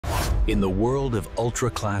In the world of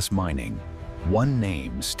ultra-class mining, one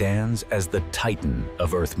name stands as the titan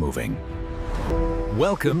of earth-moving.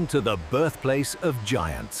 Welcome to the birthplace of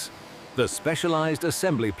giants, the specialized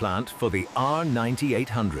assembly plant for the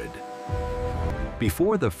R9800.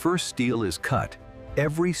 Before the first steel is cut,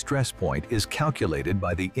 every stress point is calculated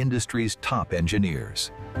by the industry's top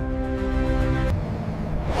engineers.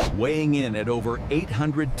 Weighing in at over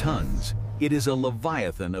 800 tons, it is a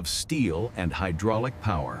leviathan of steel and hydraulic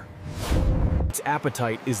power. Its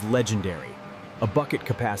appetite is legendary, a bucket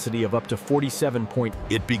capacity of up to 47.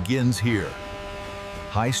 It begins here.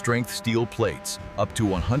 High-strength steel plates, up to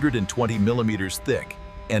 120 millimeters thick,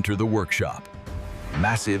 enter the workshop.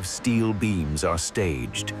 Massive steel beams are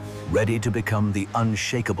staged, ready to become the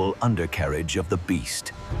unshakable undercarriage of the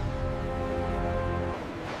beast.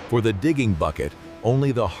 For the digging bucket,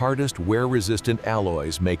 only the hardest wear-resistant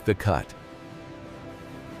alloys make the cut.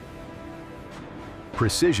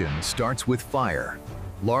 Precision starts with fire.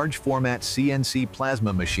 Large-format CNC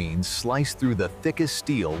plasma machines slice through the thickest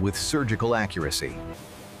steel with surgical accuracy.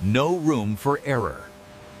 No room for error.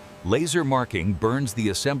 Laser marking burns the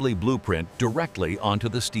assembly blueprint directly onto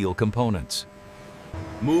the steel components.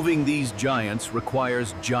 Moving these giants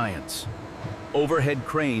requires giants. Overhead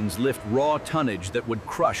cranes lift raw tonnage that would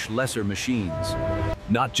crush lesser machines.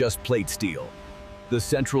 Not just plate steel. The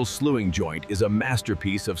central slewing joint is a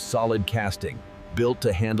masterpiece of solid casting, built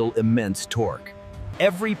to handle immense torque.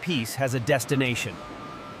 Every piece has a destination.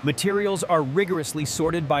 Materials are rigorously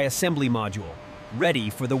sorted by assembly module, ready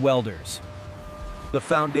for the welders. The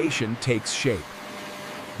foundation takes shape.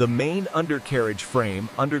 The main undercarriage frame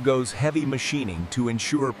undergoes heavy machining to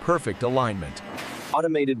ensure perfect alignment.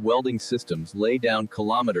 Automated welding systems lay down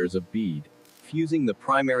kilometers of bead, fusing the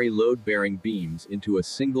primary load-bearing beams into a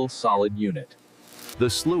single solid unit. The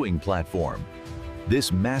slewing platform.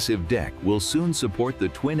 This massive deck will soon support the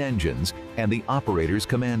twin engines and the operator's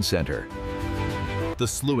command center. The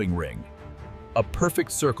slewing ring. A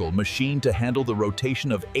perfect circle machined to handle the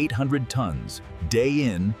rotation of 800 tons, day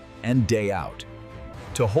in and day out.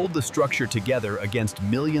 To hold the structure together against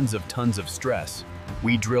millions of tons of stress,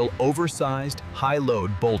 we drill oversized,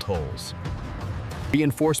 high-load bolt holes.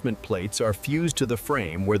 Reinforcement plates are fused to the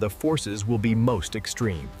frame where the forces will be most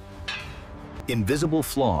extreme. Invisible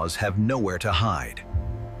flaws have nowhere to hide.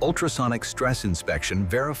 Ultrasonic stress inspection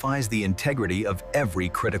verifies the integrity of every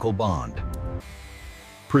critical bond.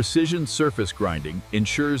 Precision surface grinding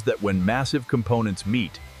ensures that when massive components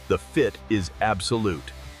meet, the fit is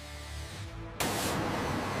absolute.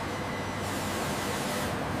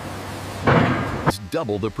 It's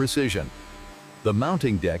double the precision. The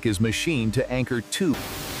mounting deck is machined to anchor two.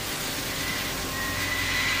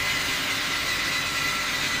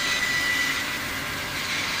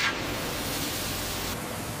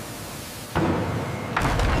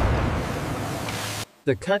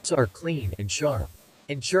 The cuts are clean and sharp,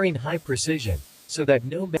 ensuring high precision so that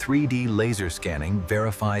no 3D laser scanning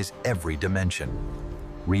verifies every dimension.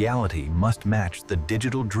 Reality must match the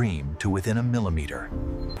digital dream to within a millimeter.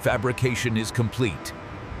 Fabrication is complete.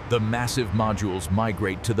 The massive modules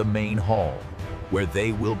migrate to the main hall, where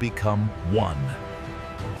they will become one.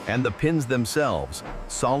 And the pins themselves,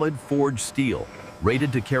 solid forged steel,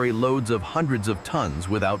 rated to carry loads of hundreds of tons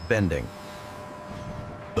without bending.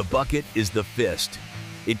 The bucket is the fist.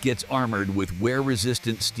 It gets armored with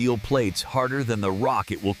wear-resistant steel plates harder than the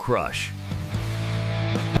rock it will crush.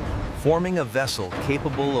 Forming a vessel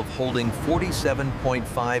capable of holding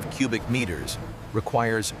 47.5 cubic meters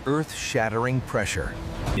requires earth-shattering pressure.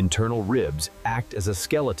 Internal ribs act as a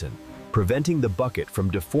skeleton, preventing the bucket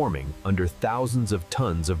from deforming under thousands of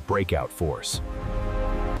tons of breakout force.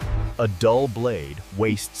 A dull blade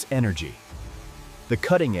wastes energy. The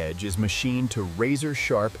cutting edge is machined to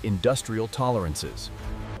razor-sharp industrial tolerances.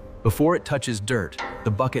 Before it touches dirt,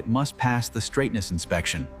 the bucket must pass the straightness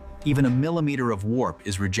inspection. Even a millimeter of warp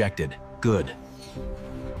is rejected. Good.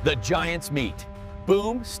 The giants meet.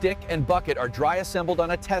 Boom, stick, and bucket are dry assembled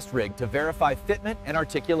on a test rig to verify fitment and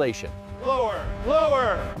articulation. Lower,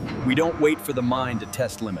 lower! We don't wait for the mine to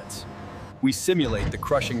test limits. We simulate the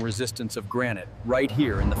crushing resistance of granite right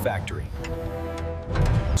here in the factory.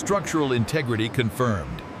 Structural integrity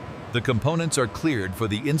confirmed. The components are cleared for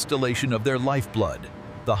the installation of their lifeblood,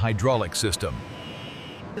 the hydraulic system.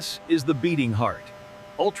 This is the beating heart.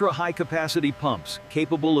 Ultra-high capacity pumps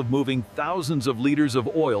capable of moving thousands of liters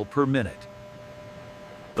of oil per minute.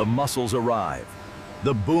 The muscles arrive.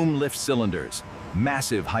 The boom lift cylinders,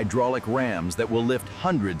 massive hydraulic rams that will lift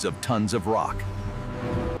hundreds of tons of rock.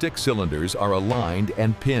 Stick cylinders are aligned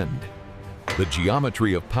and pinned. The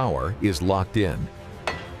geometry of power is locked in.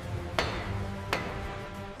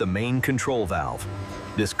 The main control valve.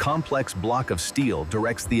 This complex block of steel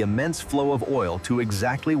directs the immense flow of oil to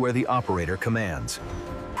exactly where the operator commands.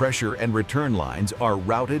 Pressure and return lines are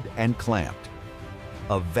routed and clamped.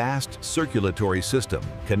 A vast circulatory system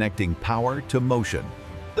connecting power to motion.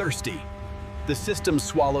 Thirsty. The system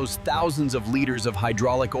swallows thousands of liters of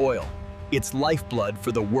hydraulic oil. It's lifeblood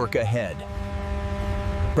for the work ahead.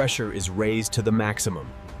 Pressure is raised to the maximum.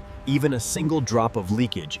 Even a single drop of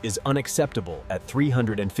leakage is unacceptable at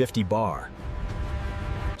 350 bar.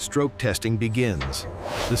 Stroke testing begins.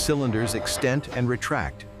 The cylinders extend and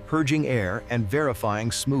retract, purging air and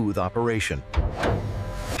verifying smooth operation.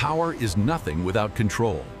 Power is nothing without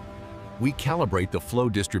control. We calibrate the flow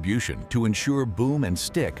distribution to ensure boom and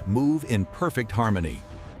stick move in perfect harmony.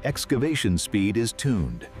 Excavation speed is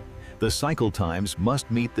tuned. The cycle times must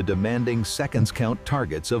meet the demanding seconds count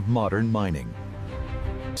targets of modern mining.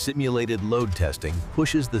 Simulated load testing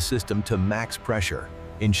pushes the system to max pressure,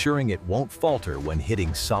 ensuring it won't falter when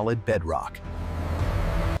hitting solid bedrock.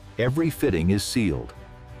 Every fitting is sealed,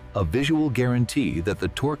 a visual guarantee that the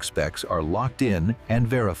torque specs are locked in and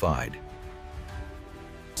verified.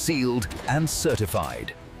 Sealed and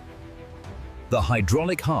certified. The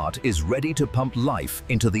hydraulic heart is ready to pump life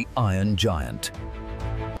into the iron giant.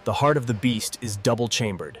 The heart of the beast is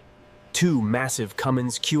double-chambered. Two massive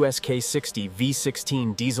Cummins QSK60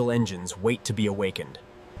 V16 diesel engines wait to be awakened.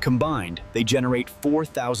 Combined, they generate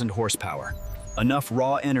 4,000 horsepower, enough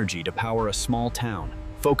raw energy to power a small town,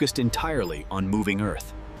 focused entirely on moving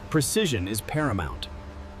earth. Precision is paramount.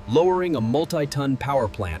 Lowering a multi-ton power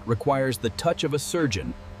plant requires the touch of a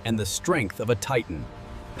surgeon and the strength of a titan.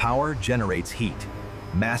 Power generates heat.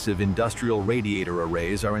 Massive industrial radiator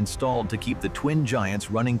arrays are installed to keep the twin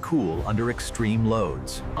giants running cool under extreme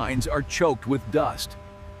loads. Lines are choked with dust.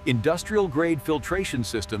 Industrial-grade filtration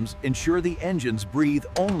systems ensure the engines breathe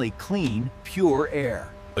only clean, pure air.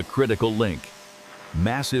 The critical link.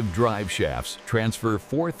 Massive drive shafts transfer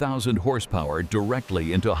 4,000 horsepower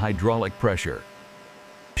directly into hydraulic pressure.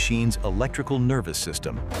 Machine's electrical nervous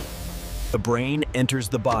system. The brain enters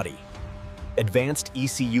the body. Advanced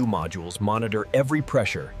ECU modules monitor every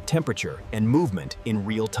pressure, temperature, and movement in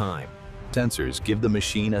real time. Sensors give the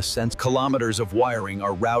machine a sense. Kilometers of wiring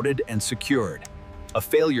are routed and secured. A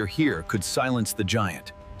failure here could silence the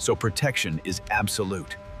giant, so protection is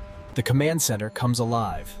absolute. The command center comes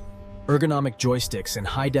alive. Ergonomic joysticks and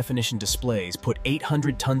high-definition displays put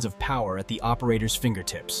 800 tons of power at the operator's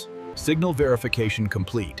fingertips. Signal verification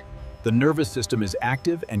complete. The nervous system is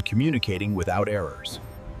active and communicating without errors.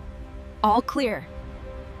 All clear.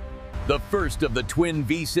 The first of the twin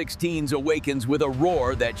V16s awakens with a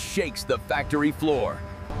roar that shakes the factory floor.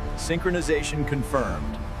 Synchronization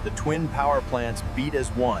confirmed. The twin power plants beat as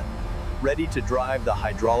one, ready to drive the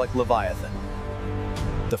hydraulic Leviathan.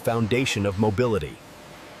 The foundation of mobility.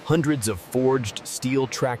 Hundreds of forged steel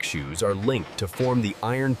track shoes are linked to form the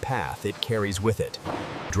iron path it carries with it.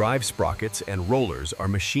 Drive sprockets and rollers are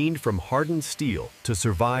machined from hardened steel to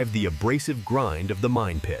survive the abrasive grind of the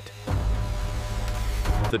mine pit.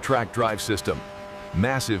 The track drive system.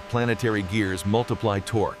 Massive planetary gears multiply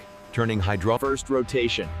torque, turning hydraulic. First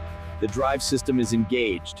rotation. The drive system is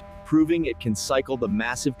engaged, proving it can cycle the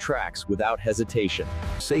massive tracks without hesitation.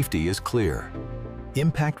 Safety is clear.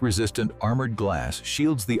 Impact-resistant armored glass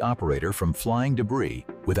shields the operator from flying debris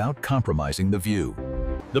without compromising the view.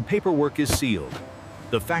 The paperwork is sealed.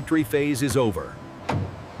 The factory phase is over.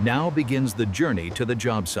 Now begins the journey to the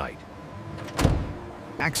job site.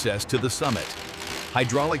 Access to the summit.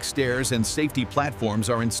 Hydraulic stairs and safety platforms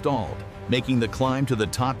are installed, making the climb to the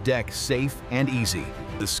top deck safe and easy.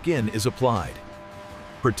 The skin is applied.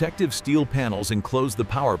 Protective steel panels enclose the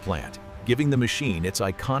power plant, giving the machine its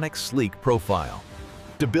iconic sleek profile.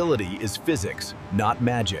 Stability is physics, not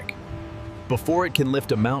magic. Before it can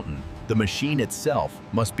lift a mountain, the machine itself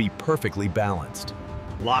must be perfectly balanced.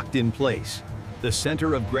 Locked in place, the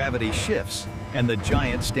center of gravity shifts, and the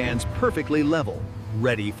giant stands perfectly level,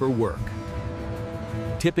 ready for work.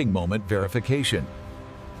 Tipping moment verification.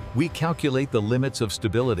 We calculate the limits of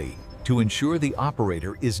stability to ensure the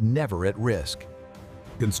operator is never at risk.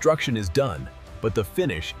 Construction is done, but the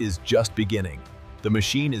finish is just beginning. The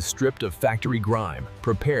machine is stripped of factory grime,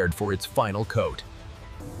 prepared for its final coat.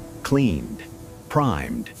 Cleaned,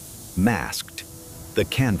 primed, masked. The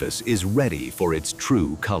canvas is ready for its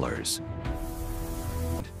true colors.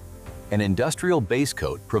 An industrial base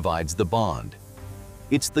coat provides the bond.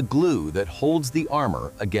 It's the glue that holds the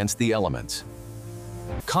armor against the elements.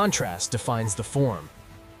 Contrast defines the form.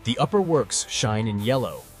 The upper works shine in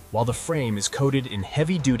yellow, while the frame is coated in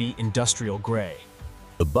heavy-duty industrial gray.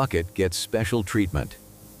 The bucket gets special treatment,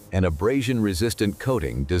 an abrasion-resistant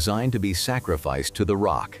coating designed to be sacrificed to the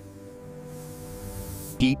rock.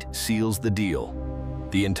 Heat seals the deal.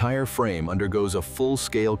 The entire frame undergoes a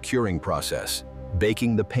full-scale curing process,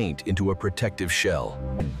 baking the paint into a protective shell.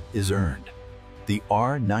 Is earned. The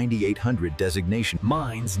R9800 designation.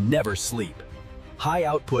 Mines never sleep.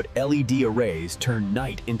 High-output LED arrays turn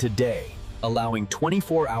night into day, allowing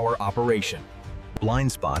 24-hour operation.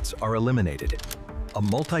 Blind spots are eliminated. A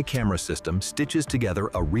multi-camera system stitches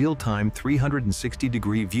together a real-time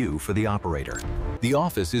 360-degree view for the operator. The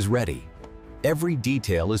office is ready. Every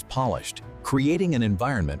detail is polished, creating an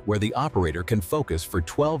environment where the operator can focus for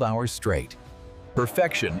 12 hours straight.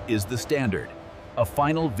 Perfection is the standard. A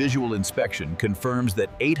final visual inspection confirms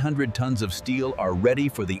that 800 tons of steel are ready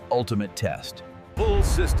for the ultimate test. Full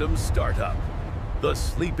systems start up. The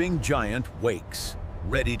sleeping giant wakes,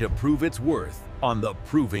 ready to prove its worth on the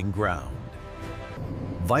proving ground.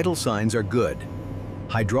 Vital signs are good.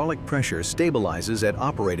 Hydraulic pressure stabilizes at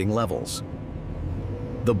operating levels.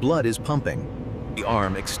 The blood is pumping. The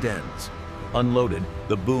arm extends. Unloaded,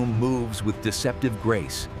 the boom moves with deceptive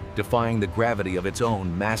grace, defying the gravity of its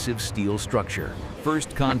own massive steel structure.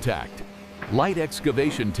 First contact. Light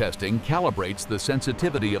excavation testing calibrates the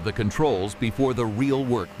sensitivity of the controls before the real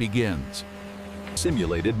work begins.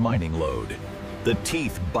 Simulated mining load. The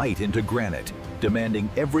teeth bite into granite,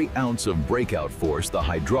 demanding every ounce of breakout force the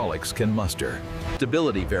hydraulics can muster.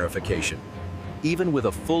 Stability verification. Even with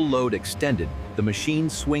a full load extended, the machine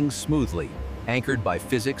swings smoothly, anchored by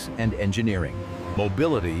physics and engineering.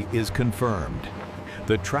 Mobility is confirmed.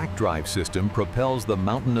 The track drive system propels the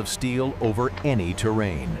mountain of steel over any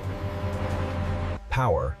terrain.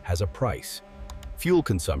 Power has a price. Fuel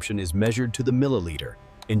consumption is measured to the milliliter,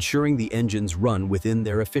 ensuring the engines run within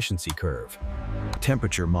their efficiency curve.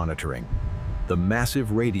 Temperature monitoring. The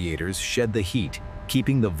massive radiators shed the heat,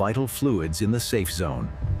 keeping the vital fluids in the safe zone.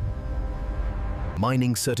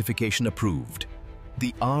 Mining certification approved.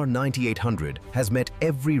 The R9800 has met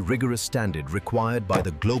every rigorous standard required by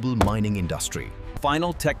the global mining industry.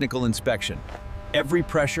 Final technical inspection. Every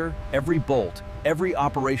pressure, every bolt, every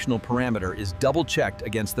operational parameter is double-checked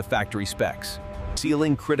against the factory specs.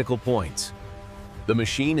 Sealing critical points. The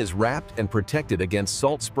machine is wrapped and protected against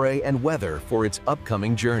salt spray and weather for its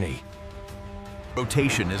upcoming journey.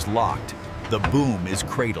 Rotation is locked. The boom is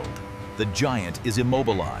cradled. The giant is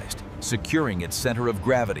immobilized, securing its center of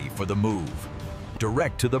gravity for the move.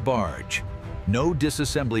 Direct to the barge. No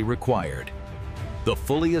disassembly required. The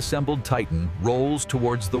fully assembled Titan rolls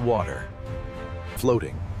towards the water.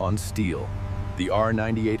 Floating on steel, the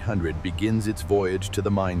R9800 begins its voyage to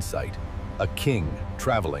the mine site, a king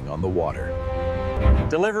traveling on the water.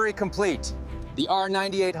 Delivery complete. The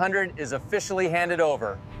R9800 is officially handed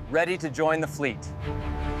over, ready to join the fleet.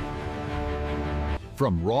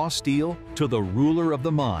 From raw steel to the ruler of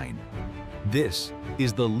the mine, this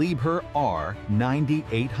is the Liebherr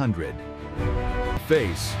R9800.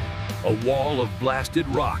 Face, a wall of blasted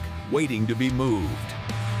rock waiting to be moved.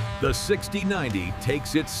 The 6090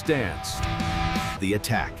 takes its stance. The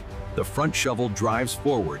attack. The front shovel drives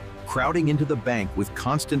forward, crowding into the bank with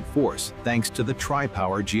constant force thanks to the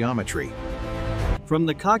tri-power geometry. From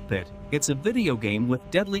the cockpit, it's a video game with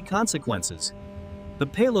deadly consequences. The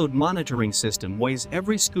payload monitoring system weighs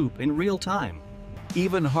every scoop in real time.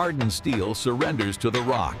 Even hardened steel surrenders to the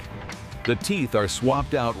rock. The teeth are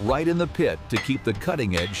swapped out right in the pit to keep the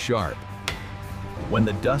cutting edge sharp. When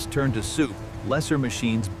the dust turned to soup, lesser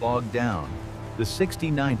machines bogged down. The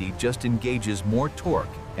 6090 just engages more torque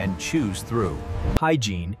and chews through.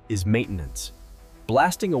 Hygiene is maintenance.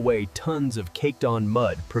 Blasting away tons of caked-on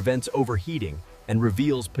mud prevents overheating and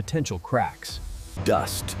reveals potential cracks.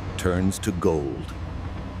 Dust turns to gold.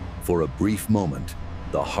 For a brief moment,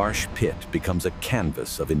 the harsh pit becomes a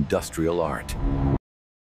canvas of industrial art.